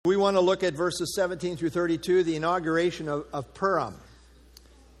We want to look at verses 17 through 32, the inauguration of Purim.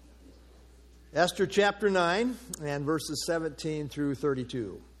 Esther chapter 9 and verses 17 through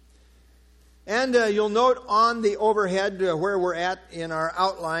 32. And you'll note on the overhead where we're at in our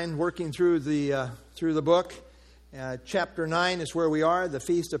outline, working through the book. Chapter 9 is where we are, the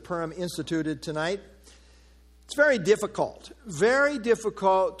Feast of Purim instituted tonight. It's very difficult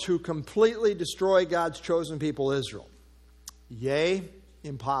to completely destroy God's chosen people, Israel. Yea,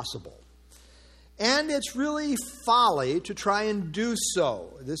 impossible. And it's really folly to try and do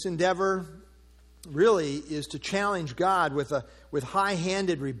so. This endeavor really is to challenge God with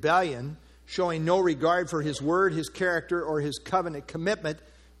high-handed rebellion, showing no regard for His word, His character, or His covenant commitment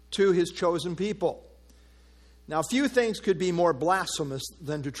to His chosen people. Now, few things could be more blasphemous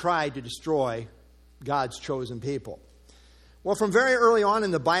than to try to destroy God's chosen people. Well, from very early on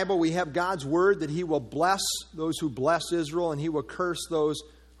in the Bible, we have God's word that He will bless those who bless Israel, and He will curse those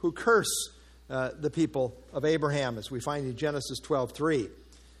who curse the people of Abraham, as we find in Genesis 12:3.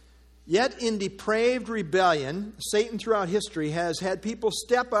 Yet in depraved rebellion, Satan throughout history has had people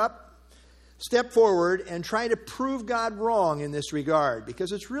step forward, and try to prove God wrong in this regard,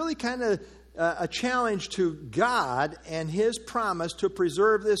 because it's really kind of a challenge to God and His promise to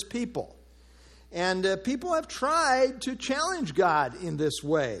preserve this people. And people have tried to challenge God in this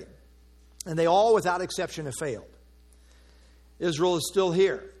way. And they all, without exception, have failed. Israel is still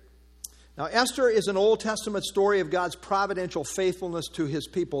here. Now, Esther is an Old Testament story of God's providential faithfulness to His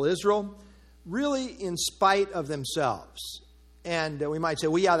people, Israel, really in spite of themselves. And we might say,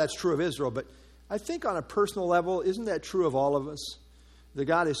 well, yeah, that's true of Israel. But I think on a personal level, isn't that true of all of us? That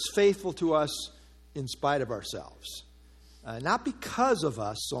God is faithful to us in spite of ourselves. Not because of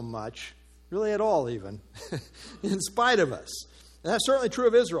us so much, really at all even, in spite of us. And that's certainly true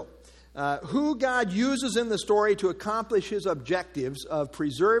of Israel. Who God uses in the story to accomplish His objectives of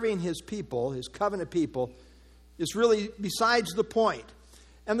preserving His people, His covenant people, is really besides the point.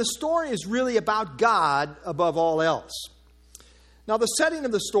 And the story is really about God above all else. Now, the setting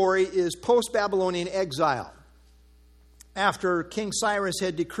of the story is post-Babylonian exile, after King Cyrus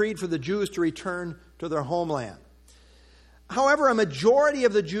had decreed for the Jews to return to their homeland. However, a majority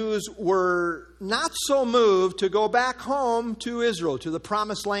of the Jews were not so moved to go back home to Israel, to the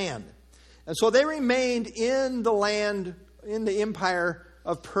promised land. And so they remained in the land, in the empire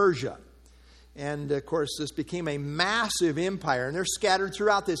of Persia. And, of course, this became a massive empire, and they're scattered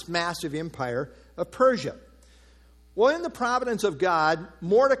throughout this massive empire of Persia. Well, in the providence of God,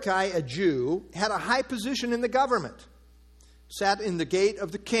 Mordecai, a Jew, had a high position in the government, sat in the gate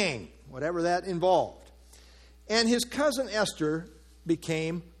of the king, whatever that involved. And his cousin Esther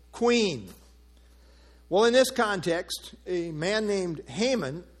became queen. Well, in this context, a man named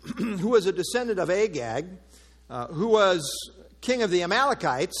Haman, who was a descendant of Agag, who was king of the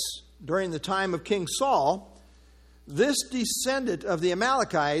Amalekites during the time of King Saul, this descendant of the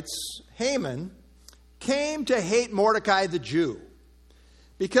Amalekites, Haman, came to hate Mordecai the Jew.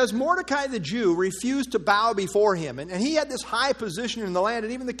 Because Mordecai the Jew refused to bow before him. And he had this high position in the land.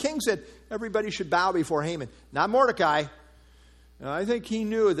 And even the king said everybody should bow before Haman. Not Mordecai. I think he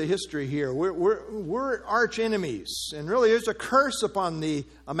knew the history here. We're arch enemies. And really there's a curse upon the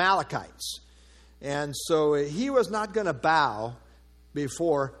Amalekites. And so he was not going to bow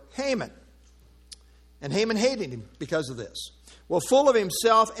before Haman. And Haman hated him because of this. Well, full of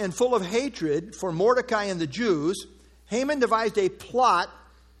himself and full of hatred for Mordecai and the Jews, Haman devised a plot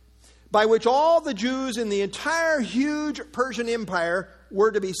by which all the Jews in the entire huge Persian Empire were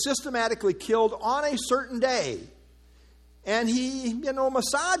to be systematically killed on a certain day. And he,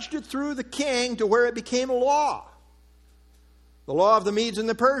 massaged it through the king to where it became a law. The law of the Medes and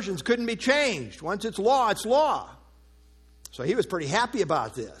the Persians couldn't be changed. Once it's law, it's law. So he was pretty happy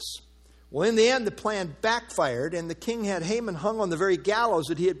about this. Well, in the end, the plan backfired, and the king had Haman hung on the very gallows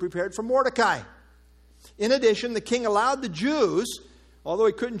that he had prepared for Mordecai. In addition, the king allowed the Jews, although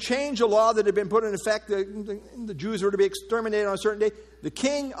he couldn't change the law that had been put in effect, the Jews were to be exterminated on a certain day, the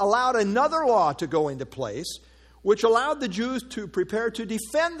king allowed another law to go into place, which allowed the Jews to prepare to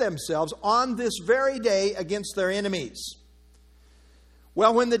defend themselves on this very day against their enemies.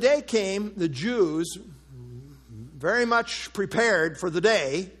 Well, when the day came, the Jews, very much prepared for the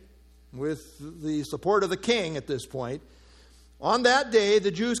day, with the support of the king at this point, on that day, the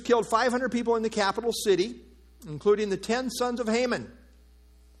Jews killed 500 people in the capital city, including the 10 sons of Haman.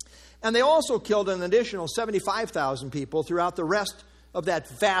 And they also killed an additional 75,000 people throughout the rest of that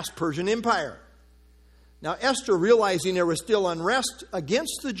vast Persian Empire. Now, Esther, realizing there was still unrest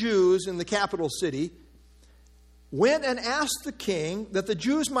against the Jews in the capital city, went and asked the king that the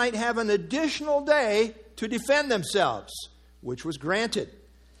Jews might have an additional day to defend themselves, which was granted.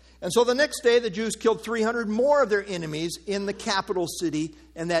 And so the next day, the Jews killed 300 more of their enemies in the capital city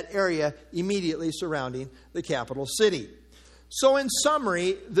and that area immediately surrounding the capital city. So in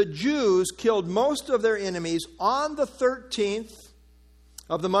summary, the Jews killed most of their enemies on the 13th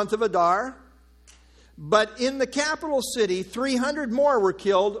of the month of Adar, but in the capital city, 300 more were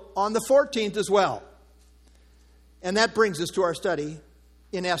killed on the 14th as well. And that brings us to our study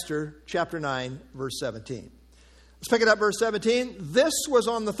in Esther chapter 9, verse 17. Let's pick it up, verse 17. This was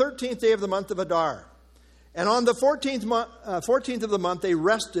on the 13th day of the month of Adar. And on the 14th of the month, they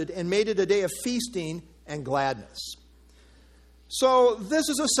rested and made it a day of feasting and gladness. So this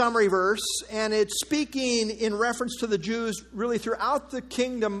is a summary verse, and it's speaking in reference to the Jews really throughout the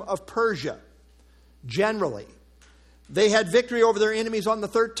kingdom of Persia, generally. They had victory over their enemies on the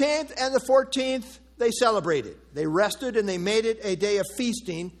 13th, and the 14th they celebrated. They rested, and they made it a day of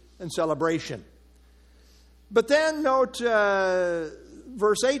feasting and celebration. But then note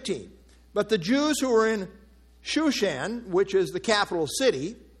verse 18. But the Jews who were in Shushan, which is the capital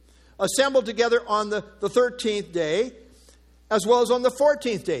city, assembled together on the 13th day, as well as on the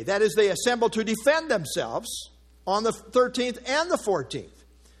 14th day. That is, they assembled to defend themselves on the 13th and the 14th.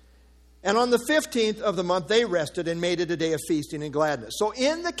 And on the 15th of the month, they rested and made it a day of feasting and gladness. So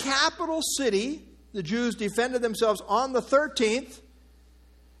in the capital city, the Jews defended themselves on the 13th,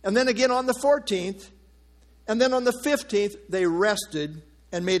 and then again on the 14th, and then on the 15th, they rested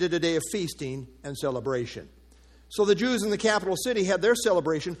and made it a day of feasting and celebration. So the Jews in the capital city had their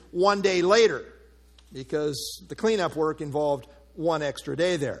celebration one day later, because the cleanup work involved one extra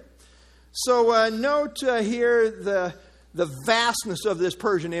day there. So note here the vastness of this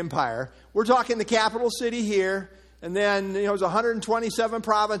Persian Empire. We're talking the capital city here, and then it was 127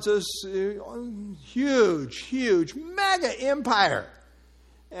 provinces, huge, mega empire.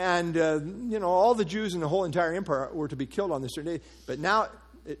 And, all the Jews in the whole entire empire were to be killed on this certain day. But now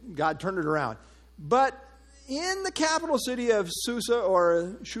God turned it around. But in the capital city of Susa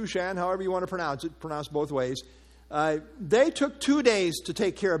or Shushan, however you want to pronounce it, pronounced both ways, they took 2 days to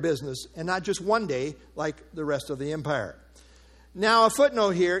take care of business and not just one day like the rest of the empire. Now, a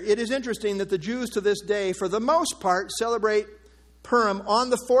footnote here. It is interesting that the Jews to this day, for the most part, celebrate Purim on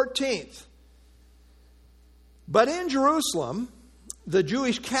the 14th. But in Jerusalem, the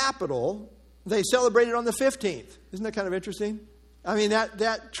Jewish capital, they celebrated on the 15th. Isn't that kind of interesting? I mean,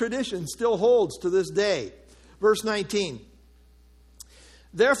 that tradition still holds to this day. Verse 19.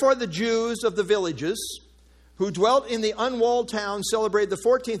 Therefore the Jews of the villages who dwelt in the unwalled town celebrated the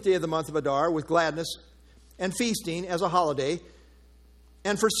 14th day of the month of Adar with gladness and feasting as a holiday,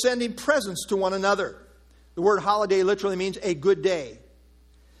 and for sending presents to one another. The word holiday literally means a good day.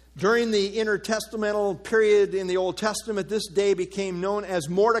 During the intertestamental period in the Old Testament, this day became known as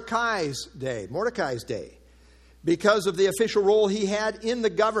Mordecai's Day, because of the official role he had in the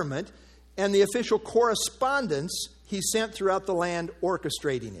government and the official correspondence he sent throughout the land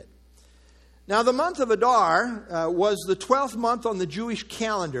orchestrating it. Now, the month of Adar was the 12th month on the Jewish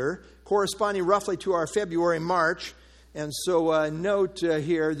calendar, corresponding roughly to our February-March. And so note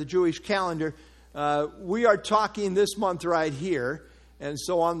here, the Jewish calendar, we are talking this month right here. And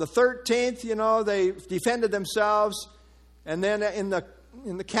so on the 13th, they defended themselves. And then in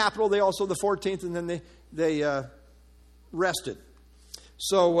the capital, they also, the 14th, and then they rested.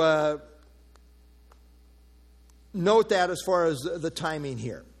 So note that as far as the timing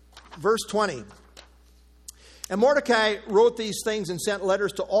here. Verse 20. And Mordecai wrote these things and sent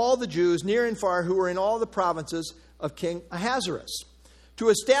letters to all the Jews near and far who were in all the provinces of King Ahasuerus, to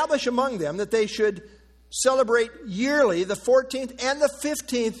establish among them that they should celebrate yearly the 14th and the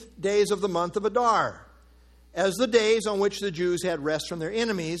 15th days of the month of Adar, as the days on which the Jews had rest from their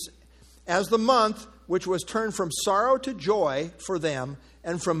enemies, as the month which was turned from sorrow to joy for them,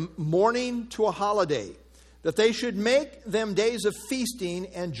 and from mourning to a holiday, that they should make them days of feasting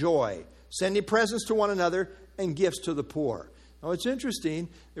and joy, sending presents to one another and gifts to the poor. Now, it's interesting.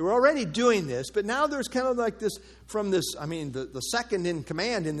 They were already doing this, but now there's kind of like this from this, the second in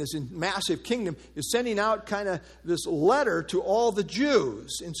command in this massive kingdom is sending out kind of this letter to all the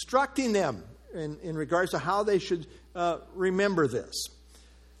Jews, instructing them in regards to how they should remember this.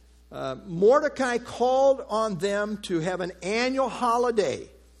 Mordecai called on them to have an annual holiday,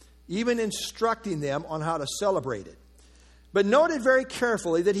 even instructing them on how to celebrate it. But noted very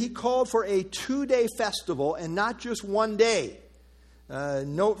carefully that he called for a 2-day festival and not just one day.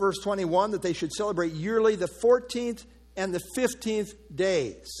 Note verse 21 that they should celebrate yearly the 14th and the 15th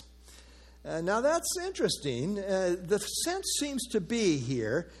days. Now that's interesting. The sense seems to be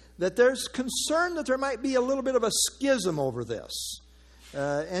here that there's concern that there might be a little bit of a schism over this.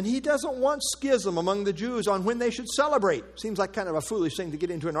 And he doesn't want schism among the Jews on when they should celebrate. Seems like kind of a foolish thing to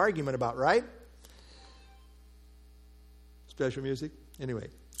get into an argument about, right? Special music? Anyway.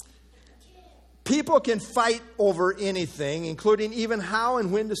 People can fight over anything, including even how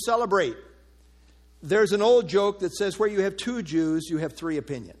and when to celebrate. There's an old joke that says where you have two Jews, you have three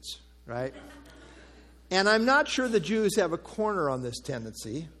opinions, right? And I'm not sure the Jews have a corner on this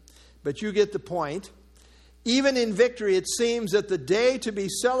tendency, but you get the point. Even in victory, it seems that the day to be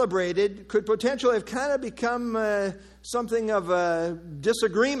celebrated could potentially have kind of become something of a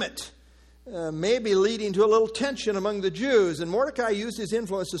disagreement, maybe leading to a little tension among the Jews. And Mordecai used his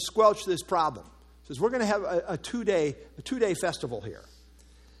influence to squelch this problem. He says, we're going to have a two-day festival here.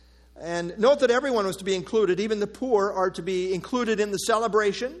 And note that everyone was to be included. Even the poor are to be included in the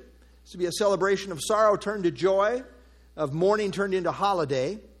celebration. It's to be a celebration of sorrow turned to joy, of mourning turned into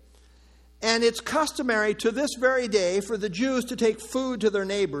holiday. And it's customary to this very day for the Jews to take food to their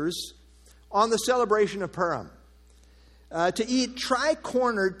neighbors on the celebration of Purim. To eat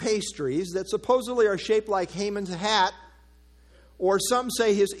tri-cornered pastries that supposedly are shaped like Haman's hat, or some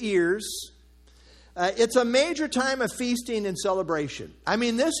say his ears. It's a major time of feasting and celebration. I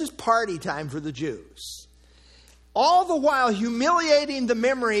mean, this is party time for the Jews. All the while humiliating the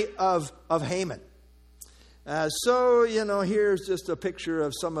memory of Haman. So, here's just a picture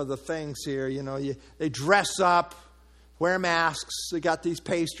of some of the things here. They dress up, wear masks. They got these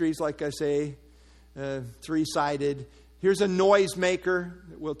pastries, like I say, three-sided. Here's a noisemaker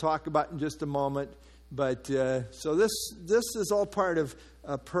that we'll talk about in just a moment. But so this is all part of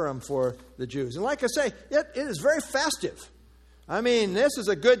Purim for the Jews. And like I say, it is very festive. I mean, this is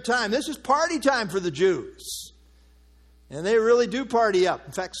a good time. This is party time for the Jews. And they really do party up.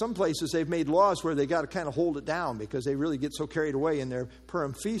 In fact, some places they've made laws where they got to kind of hold it down because they really get so carried away in their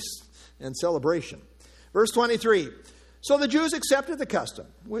Purim feast and celebration. Verse 23. So the Jews accepted the custom,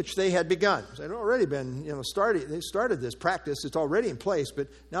 which they had begun. They'd already been, started. They started this practice. It's already in place, but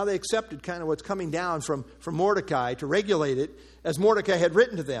now they accepted kind of what's coming down from Mordecai to regulate it, as Mordecai had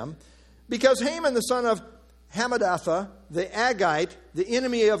written to them, because Haman, the son of Hammedatha, the Agite, the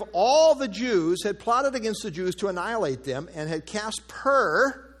enemy of all the Jews, had plotted against the Jews to annihilate them and had cast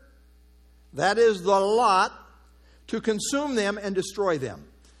pur, that is the lot, to consume them and destroy them.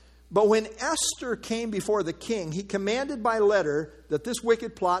 But when Esther came before the king, he commanded by letter that this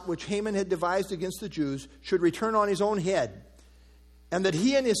wicked plot which Haman had devised against the Jews should return on his own head, and that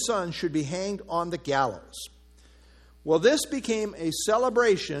he and his sons should be hanged on the gallows. Well, this became a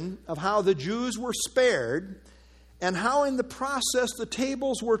celebration of how the Jews were spared and how in the process the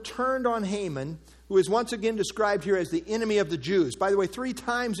tables were turned on Haman, who is once again described here as the enemy of the Jews. By the way, 3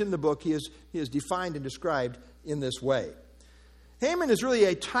 times in the book he is defined and described in this way. Haman is really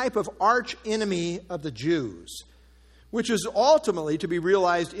a type of arch enemy of the Jews, which is ultimately to be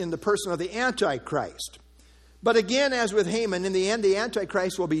realized in the person of the Antichrist. But again, as with Haman, in the end the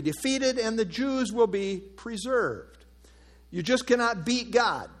Antichrist will be defeated and the Jews will be preserved. You just cannot beat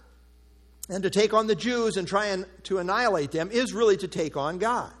God. And to take on the Jews and try to annihilate them is really to take on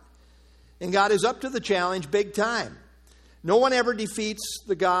God. And God is up to the challenge big time. No one ever defeats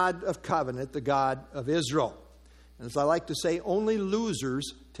the God of covenant, the God of Israel. And as I like to say, only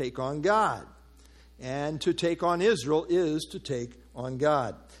losers take on God. And to take on Israel is to take on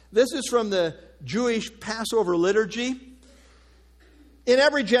God. This is from the Jewish Passover liturgy. In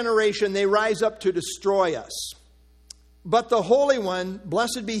every generation they rise up to destroy us. But the Holy One,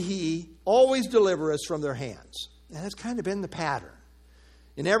 blessed be He, always deliver us from their hands. And that's kind of been the pattern.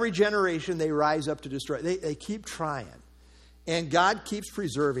 In every generation they rise up to destroy. They keep trying. And God keeps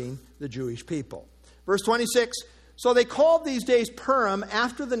preserving the Jewish people. Verse 26, so they called these days Purim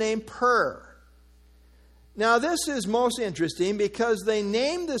after the name Pur. Now this is most interesting because they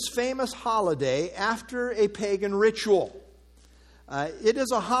named this famous holiday after a pagan ritual. It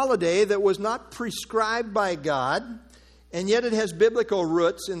is a holiday that was not prescribed by God, and yet it has biblical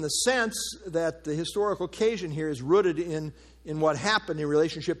roots in the sense that the historical occasion here is rooted in what happened in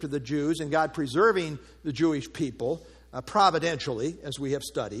relationship to the Jews and God preserving the Jewish people providentially, as we have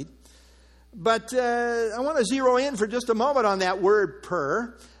studied. But I want to zero in for just a moment on that word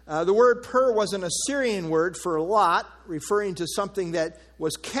pur. The word pur was an Assyrian word for lot, referring to something that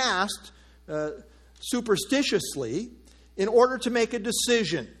was cast superstitiously in order to make a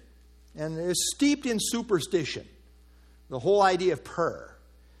decision. And it is steeped in superstition. The whole idea of pur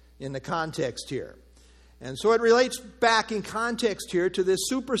in the context here. And so it relates back in context here to this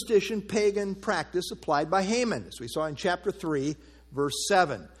superstition pagan practice applied by Haman, as we saw in chapter 3, verse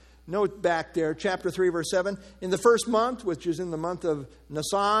 7. Note back there, chapter 3, verse 7. In the first month, which is in the month of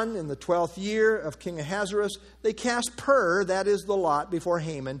Nisan, in the 12th year of King Ahasuerus, they cast pur, that is the lot, before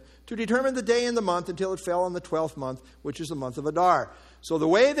Haman, to determine the day and the month until it fell on the 12th month, which is the month of Adar. So the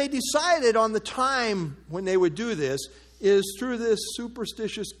way they decided on the time when they would do this is through this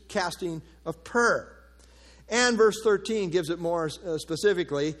superstitious casting of pur. And verse 13 gives it more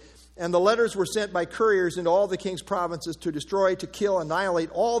specifically. And the letters were sent by couriers into all the king's provinces to destroy, to kill,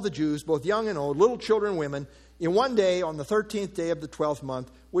 annihilate all the Jews, both young and old, little children and women, in one day on the 13th day of the 12th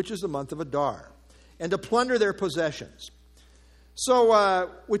month, which is the month of Adar, and to plunder their possessions.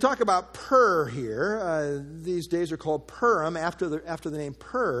 So we talk about pur here. These days are called Purim, after the name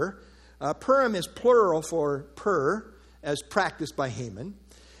Pur. Purim is plural for pur, as practiced by Haman.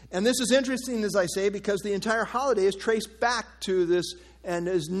 And this is interesting, as I say, because the entire holiday is traced back to this and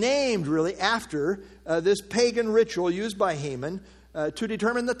is named really after this pagan ritual used by Haman to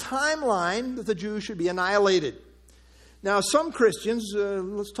determine the timeline that the Jews should be annihilated. Now, some Christians,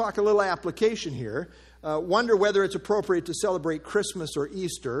 let's talk a little application here, wonder whether it's appropriate to celebrate Christmas or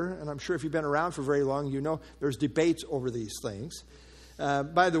Easter. And I'm sure if you've been around for very long, you know there's debates over these things.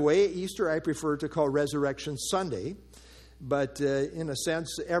 By the way, Easter I prefer to call Resurrection Sunday. But in a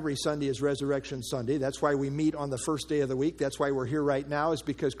sense, every Sunday is Resurrection Sunday. That's why we meet on the first day of the week. That's why we're here right now, is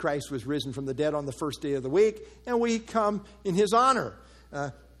because Christ was risen from the dead on the first day of the week. And we come in his honor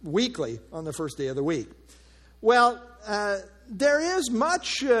weekly on the first day of the week. Well, there is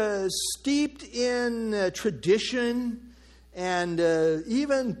much steeped in tradition and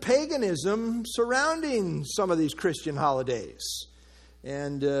even paganism surrounding some of these Christian holidays.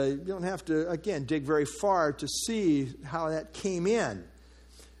 And you don't have to, again, dig very far to see how that came in.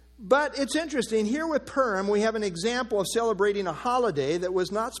 But it's interesting. Here with Purim, we have an example of celebrating a holiday that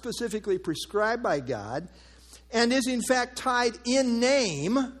was not specifically prescribed by God and is in fact tied in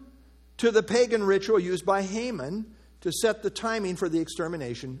name to the pagan ritual used by Haman to set the timing for the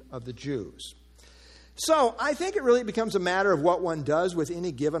extermination of the Jews. So I think it really becomes a matter of what one does with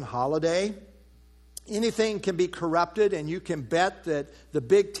any given holiday. Anything can be corrupted, and you can bet that the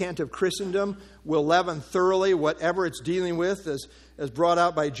big tent of Christendom will leaven thoroughly whatever it's dealing with, as brought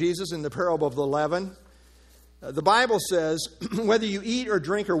out by Jesus in the parable of the leaven. The Bible says, whether you eat or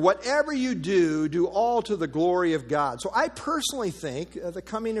drink or whatever you do, do all to the glory of God. So I personally think the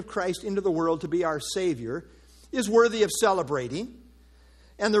coming of Christ into the world to be our Savior is worthy of celebrating,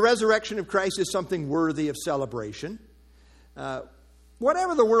 and the resurrection of Christ is something worthy of celebration.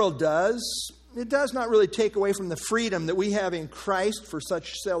 Whatever the world does, it does not really take away from the freedom that we have in Christ for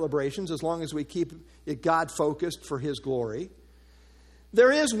such celebrations, as long as we keep it God-focused for his glory.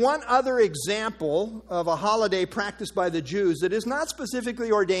 There is one other example of a holiday practiced by the Jews that is not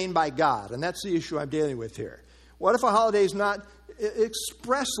specifically ordained by God, and that's the issue I'm dealing with here. What if a holiday is not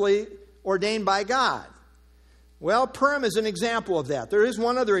expressly ordained by God? Well, Purim is an example of that. There is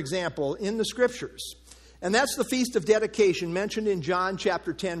one other example in the Scriptures. And that's the Feast of Dedication mentioned in John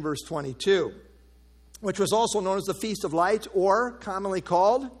chapter 10, verse 22, which was also known as the Feast of Lights, or commonly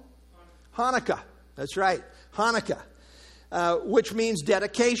called Hanukkah. That's right, Hanukkah, which means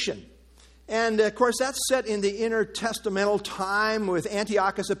dedication. And, of course, that's set in the intertestamental time with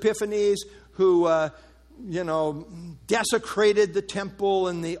Antiochus Epiphanes, who, desecrated the temple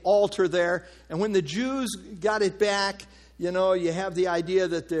and the altar there. And when the Jews got it back, you have the idea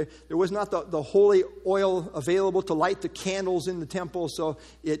that there was not the holy oil available to light the candles in the temple, so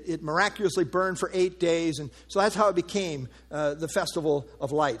it miraculously burned for 8 days. And so that's how it became the Festival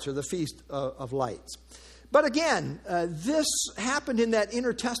of Lights, or the Feast of Lights. But again, this happened in that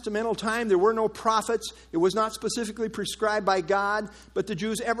intertestamental time. There were no prophets. It was not specifically prescribed by God. But the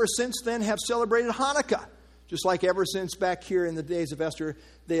Jews ever since then have celebrated Hanukkah. Just like ever since back here in the days of Esther,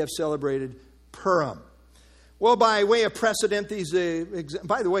 they have celebrated Purim. Well, by way of precedent,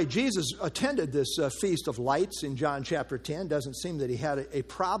 by the way, Jesus attended this Feast of Lights in John chapter 10. Doesn't seem that he had a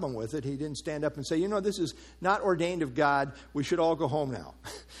problem with it. He didn't stand up and say, this is not ordained of God. We should all go home now.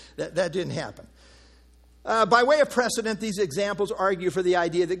 That didn't happen. By way of precedent, these examples argue for the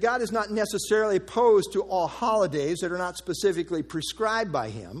idea that God is not necessarily opposed to all holidays that are not specifically prescribed by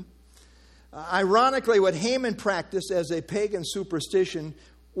him. Ironically, what Haman practiced as a pagan superstition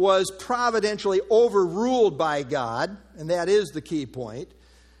was providentially overruled by God, and that is the key point.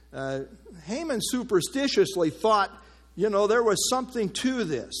 Haman superstitiously thought, there was something to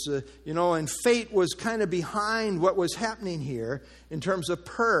this, and fate was kind of behind what was happening here in terms of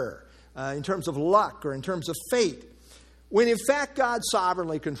in terms of luck, or in terms of fate, when in fact God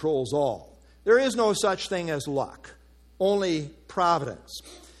sovereignly controls all. There is no such thing as luck, only providence.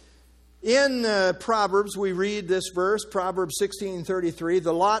 In Proverbs, we read this verse, Proverbs 16:33,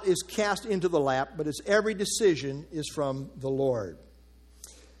 the lot is cast into the lap, but its every decision is from the Lord.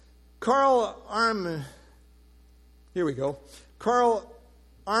 Carl Armerding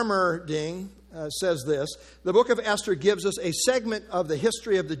says this, the book of Esther gives us a segment of the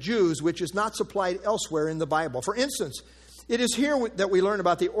history of the Jews which is not supplied elsewhere in the Bible. For instance, it is here that we learn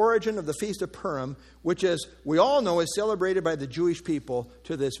about the origin of the Feast of Purim, which, as we all know, is celebrated by the Jewish people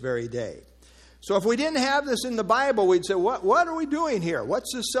to this very day. So if we didn't have this in the Bible, we'd say, what are we doing here?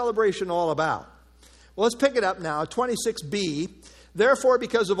 What's this celebration all about? Well, let's pick it up now. 26b, therefore,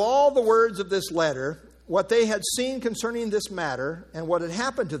 because of all the words of this letter, what they had seen concerning this matter and what had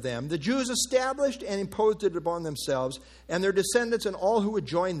happened to them, the Jews established and imposed it upon themselves and their descendants and all who would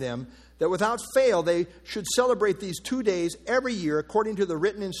join them, that without fail they should celebrate these 2 days every year according to the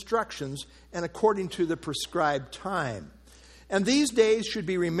written instructions and according to the prescribed time. And these days should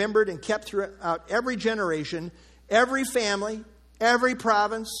be remembered and kept throughout every generation, every family, every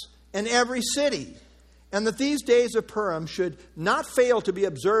province, and every city. And that these days of Purim should not fail to be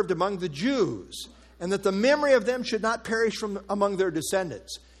observed among the Jews, and that the memory of them should not perish from among their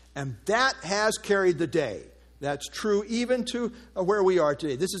descendants. And that has carried the day. That's true even to where we are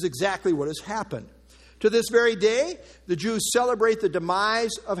today. This is exactly what has happened. To this very day, the Jews celebrate the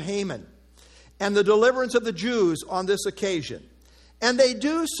demise of Haman and the deliverance of the Jews on this occasion. And they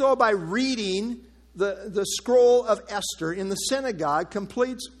do so by reading the scroll of Esther in the synagogue,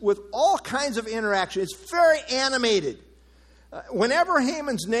 complete with all kinds of interaction. It's very animated. Whenever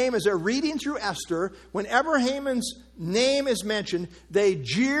Haman's name, as they're reading through Esther, whenever Haman's name is mentioned, they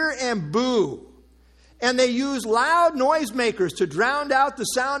jeer and boo. And they use loud noisemakers to drown out the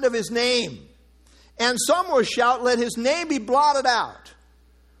sound of his name. And some will shout, let his name be blotted out,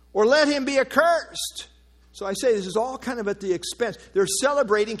 or let him be accursed. So I say this is all kind of at the expense. They're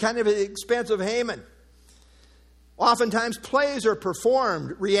celebrating kind of at the expense of Haman. Oftentimes plays are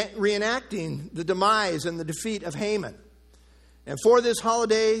performed reenacting the demise and the defeat of Haman. And for this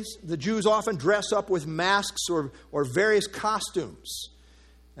holidays, the Jews often dress up with masks or various costumes.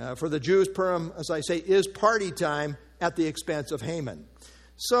 For the Jews, Purim, as I say, is party time at the expense of Haman.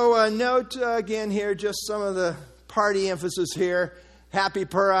 So note again here just some of the party emphasis here. Happy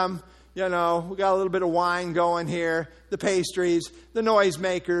Purim. You know, we got a little bit of wine going here. The pastries, the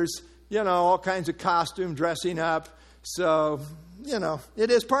noisemakers, you know, all kinds of costume dressing up. So, you know,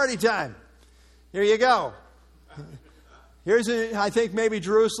 it is party time. Here you go. Here's, I think, maybe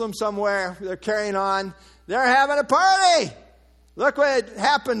Jerusalem somewhere. They're carrying on. They're having a party. Look what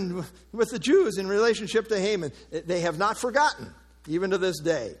happened with the Jews in relationship to Haman. They have not forgotten, even to this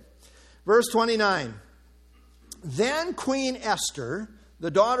day. Verse 29. Then Queen Esther,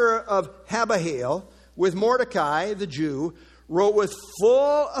 the daughter of Abihail, with Mordecai, the Jew, wrote with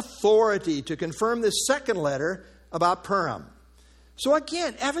full authority to confirm this second letter about Purim. So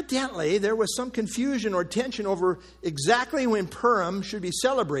again, evidently, there was some confusion or tension over exactly when Purim should be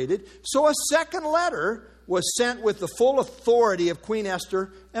celebrated. So a second letter was sent with the full authority of Queen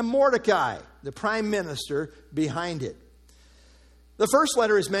Esther and Mordecai, the prime minister, behind it. The first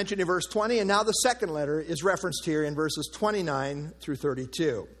letter is mentioned in verse 20, and now the second letter is referenced here in verses 29 through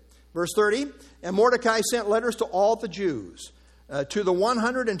 32. Verse 30, and Mordecai sent letters to all the Jews, to the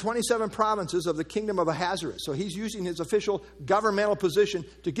 127 provinces of the kingdom of Ahasuerus. So he's using his official governmental position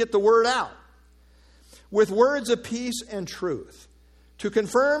to get the word out, with words of peace and truth, to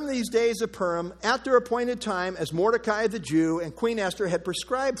confirm these days of Purim at their appointed time, as Mordecai the Jew and Queen Esther had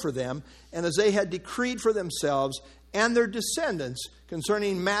prescribed for them, and as they had decreed for themselves and their descendants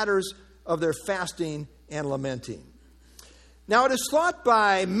concerning matters of their fasting and lamenting. Now, it is thought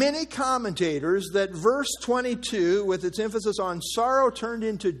by many commentators that verse 22, with its emphasis on sorrow turned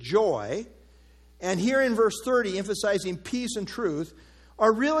into joy, and here in verse 30, emphasizing peace and truth,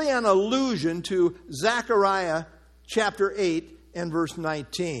 are really an allusion to Zechariah chapter 8 and verse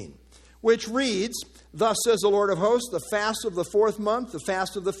 19, which reads, thus says the Lord of hosts, the fast of the 4th month, the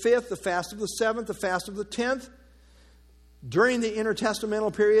fast of the 5th, the fast of the 7th, the fast of the 10th. During the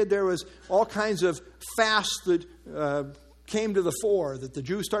intertestamental period, there was all kinds of fasts that came to the fore that the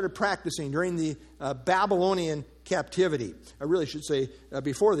Jews started practicing during the Babylonian captivity. I really should say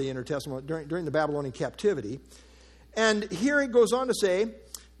before the intertestamental, during the Babylonian captivity. And here it goes on to say,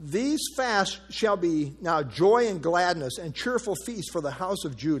 these fasts shall be now joy and gladness and cheerful feast for the house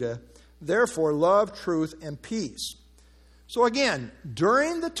of Judah. Therefore, love, truth, and peace. So again,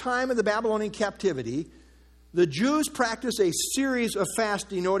 during the time of the Babylonian captivity, the Jews practiced a series of fasts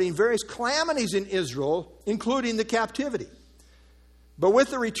denoting various calamities in Israel, including the captivity. But with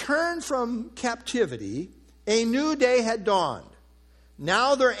the return from captivity, a new day had dawned.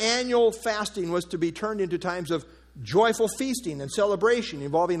 Now their annual fasting was to be turned into times of joyful feasting and celebration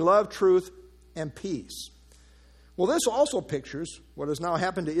involving love, truth, and peace. Well, this also pictures what has now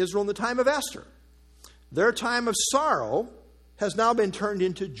happened to Israel in the time of Esther. Their time of sorrow has now been turned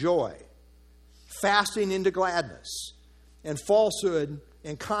into joy, fasting into gladness, and falsehood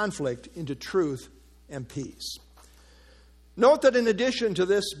and conflict into truth and peace. Note that in addition to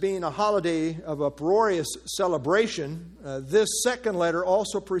this being a holiday of uproarious celebration, this second letter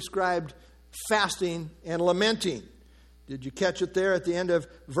also prescribed fasting and lamenting. Did you catch it there at the end of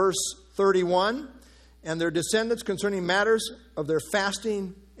verse 31? And their descendants concerning matters of their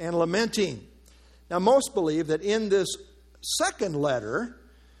fasting and lamenting. Now, most believe that in this second letter,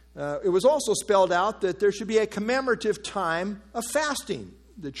 it was also spelled out that there should be a commemorative time of fasting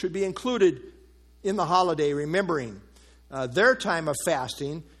that should be included in the holiday, remembering their time of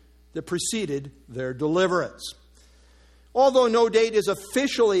fasting that preceded their deliverance. Although no date is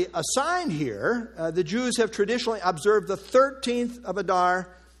officially assigned here, the Jews have traditionally observed the 13th of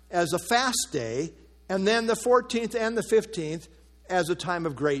Adar as a fast day, and then the 14th and the 15th as a time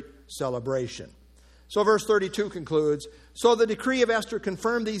of great celebration. So verse 32 concludes, "So the decree of Esther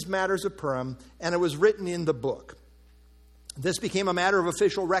confirmed these matters of Purim, and it was written in the book." This became a matter of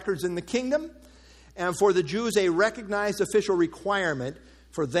official records in the kingdom, and for the Jews a recognized official requirement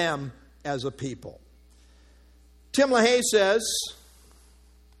for them as a people. Tim LaHaye says,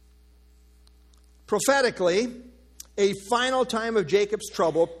 prophetically, a final time of Jacob's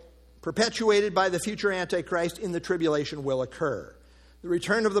trouble perpetuated by the future Antichrist in the tribulation will occur. The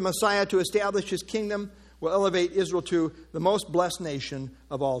return of the Messiah to establish his kingdom will elevate Israel to the most blessed nation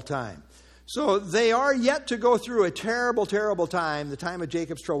of all time. So they are yet to go through a terrible, terrible time, the time of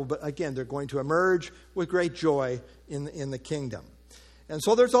Jacob's trouble, but again, they're going to emerge with great joy in the kingdom. And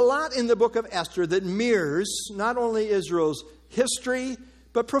so there's a lot in the book of Esther that mirrors not only Israel's history,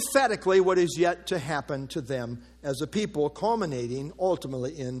 but prophetically what is yet to happen to them as a people, culminating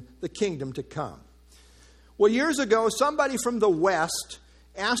ultimately in the kingdom to come. Well, years ago, somebody from the West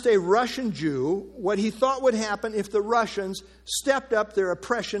asked a Russian Jew what he thought would happen if the Russians stepped up their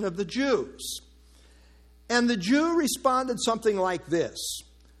oppression of the Jews. And the Jew responded something like this: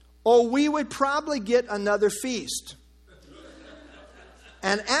 "Oh, we would probably get another feast."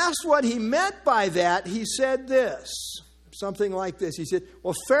 And asked what he meant by that, he said this, something like this. He said,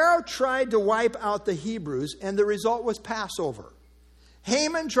 "Well, Pharaoh tried to wipe out the Hebrews, and the result was Passover.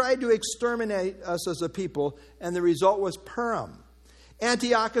 Haman tried to exterminate us as a people, and the result was Purim.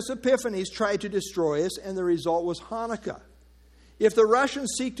 Antiochus Epiphanes tried to destroy us, and the result was Hanukkah. If the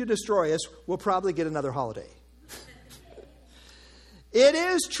Russians seek to destroy us, we'll probably get another holiday." It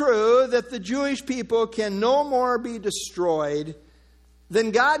is true that the Jewish people can no more be destroyed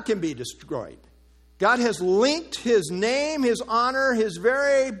than God can be destroyed. God has linked his name, his honor, his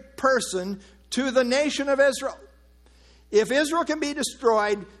very person to the nation of Israel. If Israel can be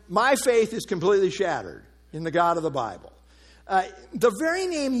destroyed, my faith is completely shattered in the God of the Bible. The very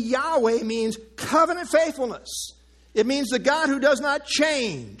name Yahweh means covenant faithfulness. It means the God who does not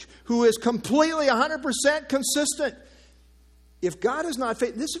change, who is completely 100% consistent. If God is not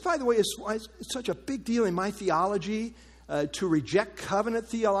faithful, this is, by the way, is it's such a big deal in my theology, to reject covenant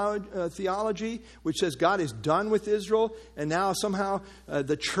theology, which says God is done with Israel, and now somehow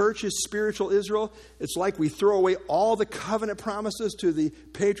the church is spiritual Israel. It's like we throw away all the covenant promises to the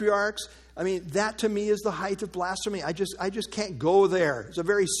patriarchs. I mean, that to me is the height of blasphemy. I just can't go there. It's a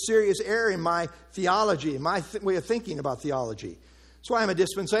very serious error in my theology, in my way of thinking about theology. That's why I'm a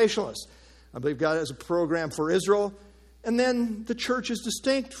dispensationalist. I believe God has a program for Israel, and then the church is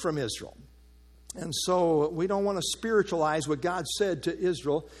distinct from Israel. And so we don't want to spiritualize what God said to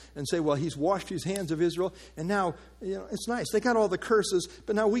Israel and say, well, he's washed his hands of Israel, and now, it's nice. They got all the curses,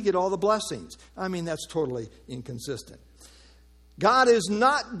 but now we get all the blessings. I mean, that's totally inconsistent. God is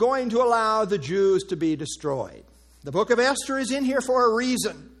not going to allow the Jews to be destroyed. The book of Esther is in here for a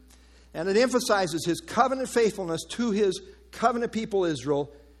reason, and it emphasizes his covenant faithfulness to his covenant people Israel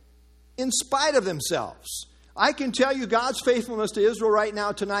in spite of themselves. I can tell you God's faithfulness to Israel right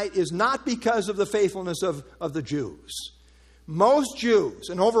now tonight is not because of the faithfulness of the Jews. Most Jews,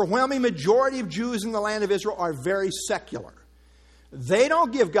 an overwhelming majority of Jews in the land of Israel, are very secular. They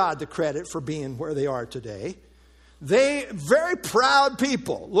don't give God the credit for being where they are today. They very proud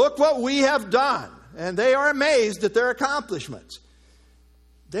people. Look what we have done. And they are amazed at their accomplishments.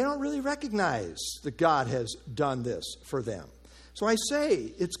 They don't really recognize that God has done this for them. So I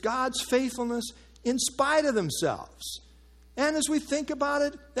say it's God's faithfulness in spite of themselves. And as we think about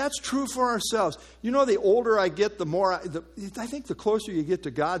it, that's true for ourselves. You know, the older I get, the more I think the closer you get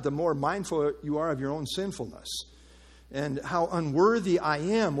to God, the more mindful you are of your own sinfulness. and how unworthy I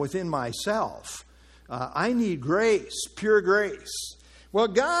am within myself. I need grace, pure grace. Well,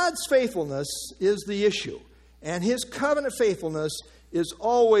 God's faithfulness is the issue. And His covenant faithfulness is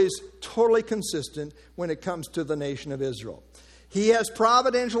always totally consistent when it comes to the nation of Israel. He has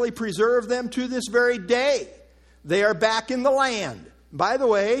providentially preserved them to this very day. They are back in the land. By the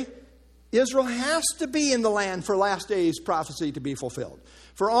way, Israel has to be in the land for last days prophecy to be fulfilled.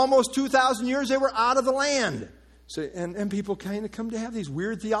 For almost 2,000 years, they were out of the land. So, and people kind of come to have these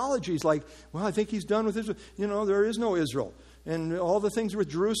weird theologies like, well, I think He's done with Israel. You know, there is no Israel. And all the things with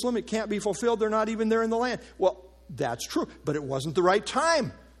Jerusalem, it can't be fulfilled. They're not even there in the land. Well, that's true, but it wasn't the right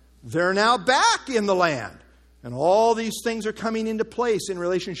time. They're now back in the land. And all these things are coming into place in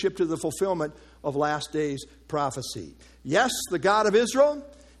relationship to the fulfillment of last days prophecy. Yes, the God of Israel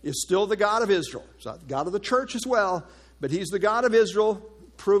is still the God of Israel. He's not the God of the church as well, but He's the God of Israel,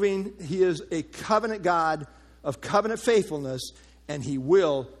 proving He is a covenant God of covenant faithfulness, and He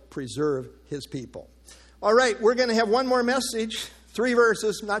will preserve His people. All right, we're going to have one more message, 3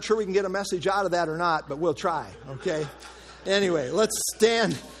 verses. Not sure we can get a message out of that or not, but we'll try, okay? Anyway, let's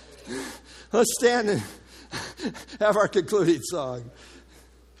stand and have our concluding song.